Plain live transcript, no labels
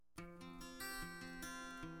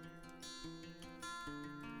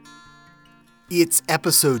It's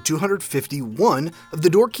episode 251 of the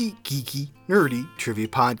Dorky, Geeky, Nerdy Trivia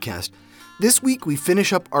Podcast. This week we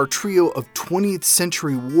finish up our trio of 20th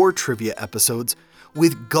Century War trivia episodes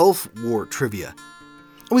with Gulf War trivia.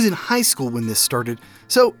 I was in high school when this started,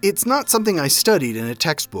 so it's not something I studied in a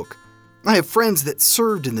textbook. I have friends that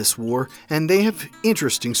served in this war, and they have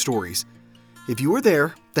interesting stories. If you were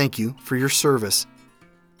there, thank you for your service.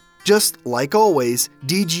 Just like always,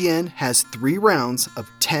 DGN has 3 rounds of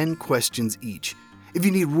 10 questions each. If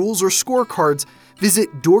you need rules or scorecards,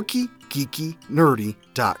 visit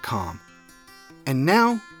dorkygeekynerdy.com. And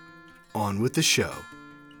now, on with the show.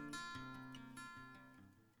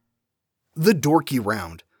 The Dorky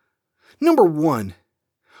Round. Number 1.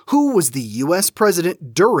 Who was the U.S.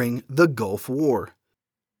 president during the Gulf War?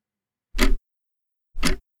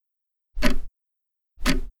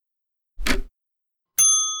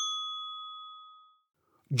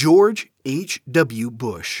 George H.W.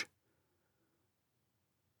 Bush.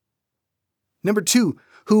 Number 2.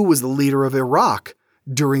 Who was the leader of Iraq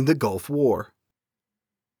during the Gulf War?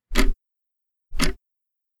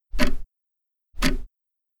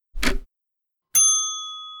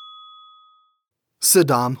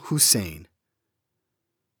 Saddam Hussein.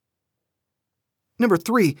 Number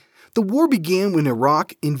 3. The war began when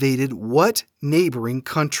Iraq invaded what neighboring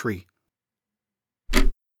country?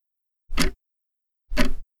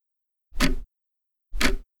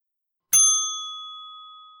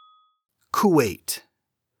 Kuwait.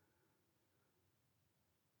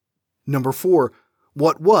 Number 4.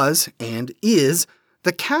 What was and is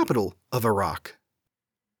the capital of Iraq?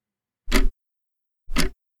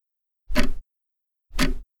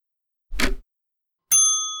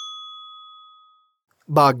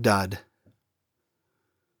 Baghdad.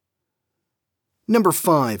 Number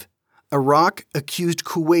 5. Iraq accused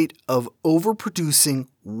Kuwait of overproducing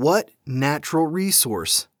what natural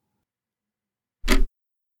resource?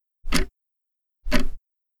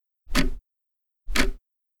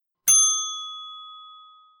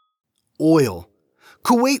 Oil.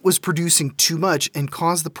 Kuwait was producing too much and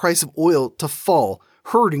caused the price of oil to fall,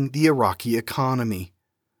 hurting the Iraqi economy.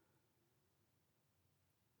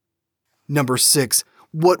 Number 6.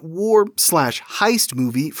 What war/heist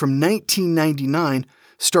movie from 1999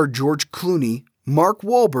 starred George Clooney, Mark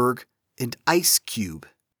Wahlberg, and Ice Cube?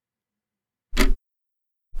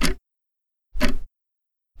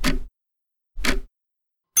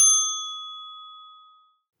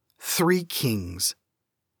 Three Kings.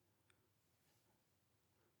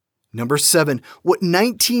 Number 7. What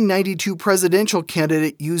 1992 presidential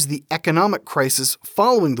candidate used the economic crisis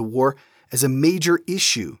following the war as a major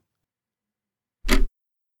issue?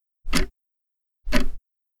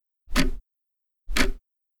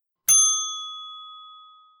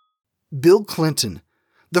 Bill Clinton.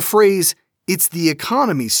 The phrase, "It's the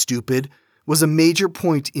economy, stupid," was a major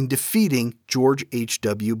point in defeating George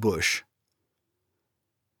H.W. Bush.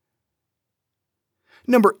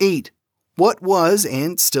 Number 8. What was,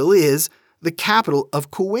 and still is, the capital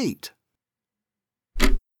of Kuwait?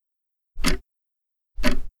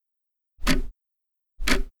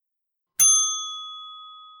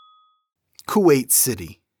 Kuwait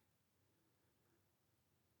City.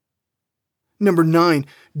 Number 9.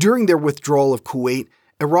 During their withdrawal of Kuwait,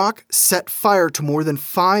 Iraq set fire to more than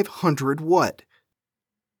 500 what?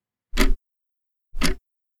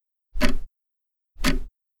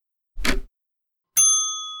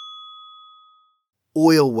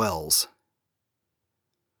 Oil wells.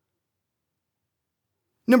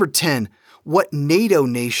 Number 10. What NATO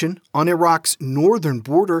nation on Iraq's northern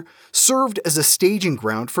border served as a staging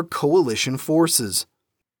ground for coalition forces?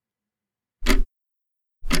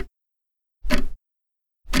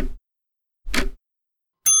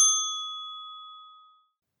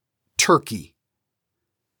 Turkey.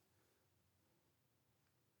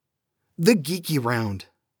 The Geeky Round.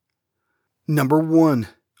 Number 1.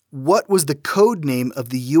 What was the code name of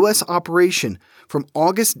the U.S. operation from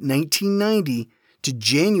August 1990 to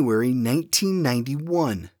January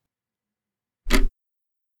 1991?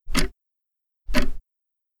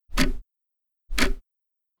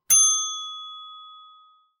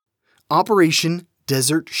 Operation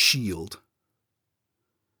Desert Shield.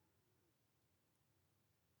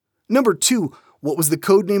 Number 2. What was the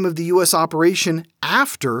code name of the U.S. operation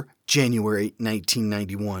after January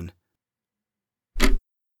 1991?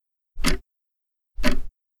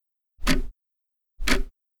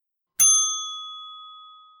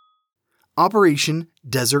 Operation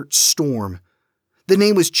Desert Storm. The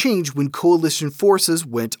name was changed when coalition forces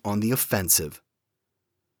went on the offensive.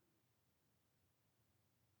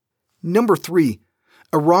 Number 3.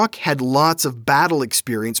 Iraq had lots of battle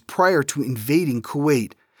experience prior to invading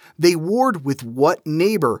Kuwait. They warred with what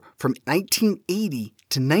neighbor from 1980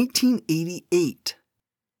 to 1988?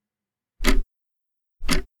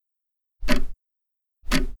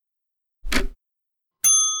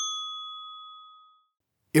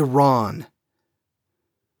 Iran.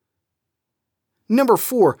 Number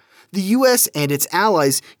 4. The U.S. and its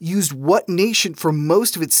allies used what nation for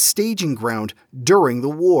most of its staging ground during the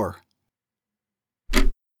war?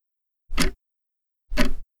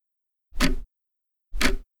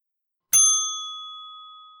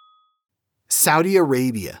 Saudi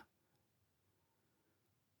Arabia.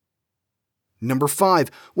 Number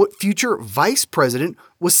 5. What future vice president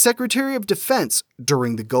was Secretary of Defense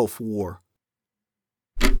during the Gulf War?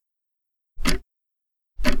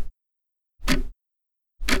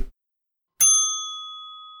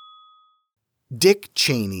 Dick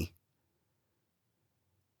Cheney.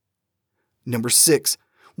 Number 6.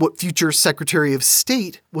 What future Secretary of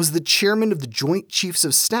State was the chairman of the Joint Chiefs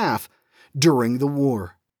of Staff during the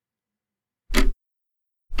war?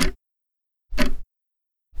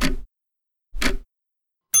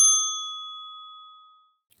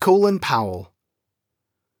 Colin Powell.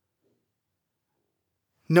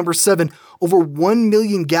 Number 7. Over 1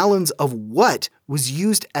 million gallons of what was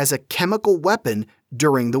used as a chemical weapon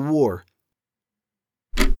during the war?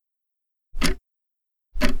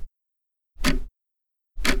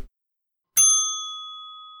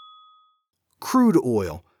 Crude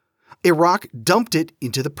oil. Iraq dumped it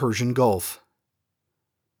into the Persian Gulf.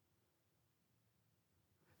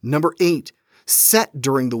 Number 8. Set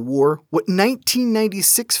during the war, what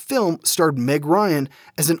 1996 film starred Meg Ryan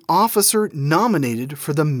as an officer nominated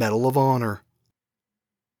for the Medal of Honor?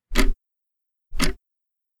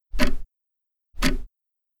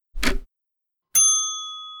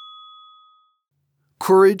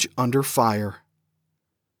 Courage Under Fire.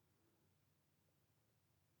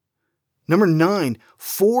 Number 9.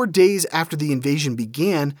 4 days after the invasion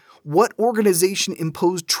began, what organization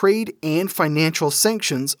imposed trade and financial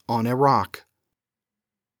sanctions on Iraq?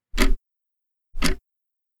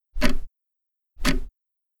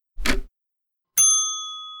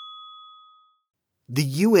 The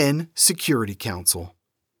UN Security Council.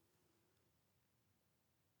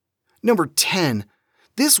 Number 10.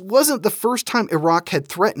 This wasn't the first time Iraq had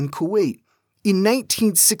threatened Kuwait. In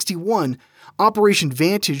 1961, Operation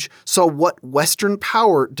Vantage saw what Western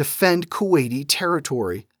power defend Kuwaiti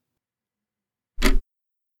territory?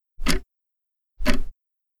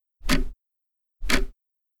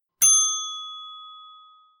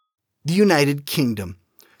 The United Kingdom.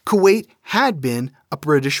 Kuwait had been a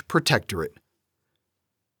British protectorate.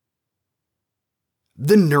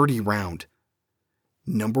 The Nerdy Round.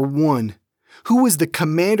 Number 1. Who was the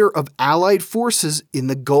commander of Allied forces in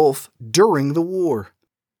the Gulf during the war?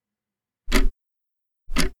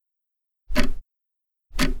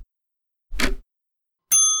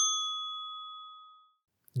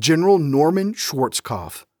 General Norman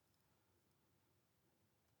Schwarzkopf.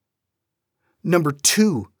 Number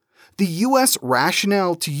 2. The U.S.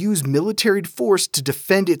 rationale to use military force to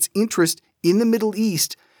defend its interest in the Middle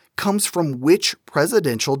East comes from which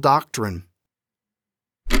presidential doctrine?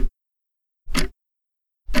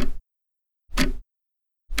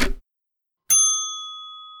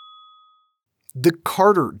 The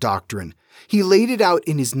Carter Doctrine. He laid it out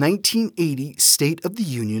in his 1980 State of the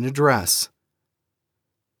Union address.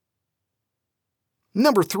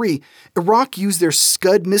 Number 3. Iraq used their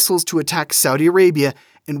Scud missiles to attack Saudi Arabia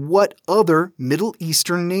and what other Middle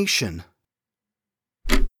Eastern nation?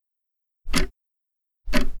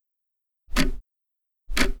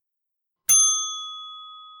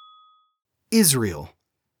 Israel.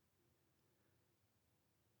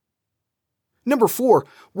 Number 4.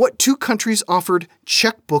 What 2 countries offered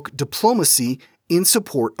checkbook diplomacy in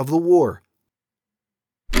support of the war?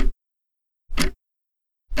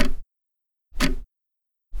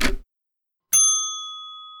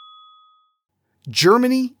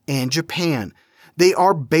 Germany and Japan. They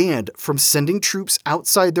are banned from sending troops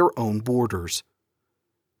outside their own borders.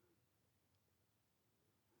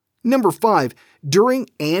 Number 5. During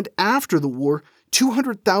and after the war,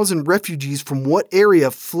 200,000 refugees from what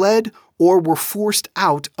area fled or were forced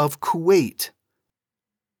out of Kuwait?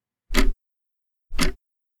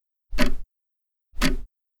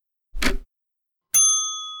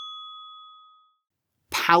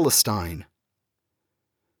 Palestine.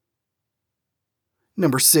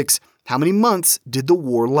 Number 6. How many months did the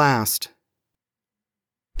war last?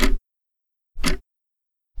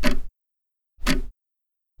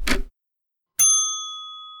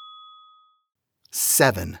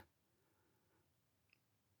 Seven.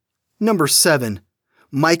 Number 7.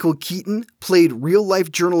 Michael Keaton played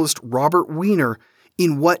real-life journalist Robert Wiener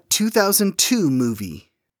In what 2002 movie?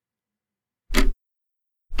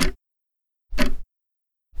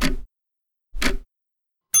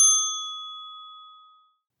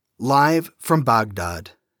 Live from Baghdad.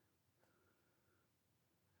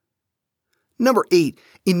 Number 8.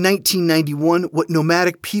 In 1991, what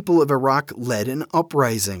nomadic people of Iraq led an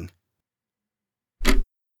uprising?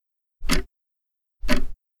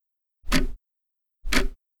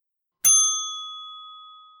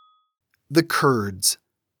 The Kurds.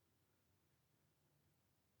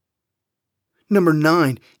 Number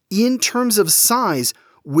 9. In terms of size,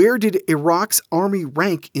 where did Iraq's army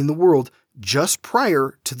rank in the world just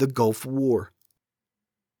prior to the Gulf War?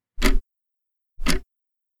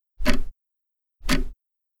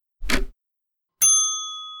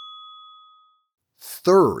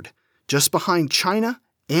 Third, just behind China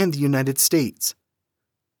and the United States.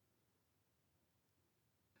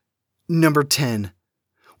 Number 10.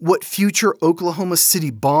 What future Oklahoma City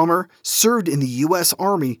bomber served in the U.S.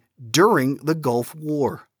 Army during the Gulf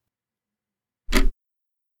War?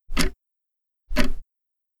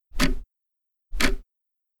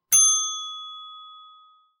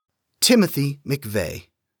 Timothy McVeigh.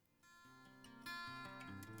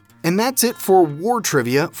 And that's it for War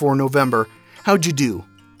Trivia for November. How'd you do?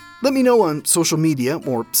 Let me know on social media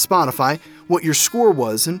or Spotify what your score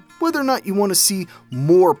was and whether or not you want to see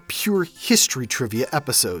more pure history trivia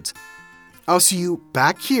episodes. I'll see you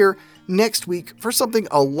back here next week for something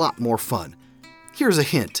a lot more fun. Here's a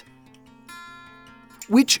hint.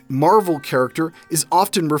 Which Marvel character is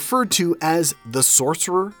often referred to as the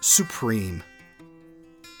Sorcerer Supreme?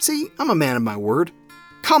 See, I'm a man of my word.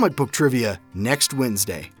 Comic book trivia next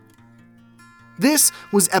Wednesday. This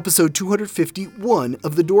was episode 251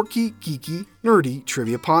 of the Dorky, Geeky, Nerdy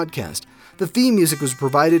Trivia Podcast. The theme music was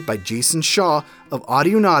provided by Jason Shaw of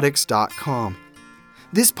Audionautics.com.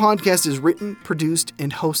 This podcast is written, produced,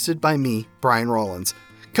 and hosted by me, Brian Rollins.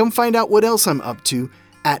 Come find out what else I'm up to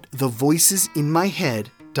at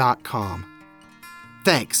thevoicesinmyhead.com.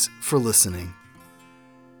 Thanks for listening.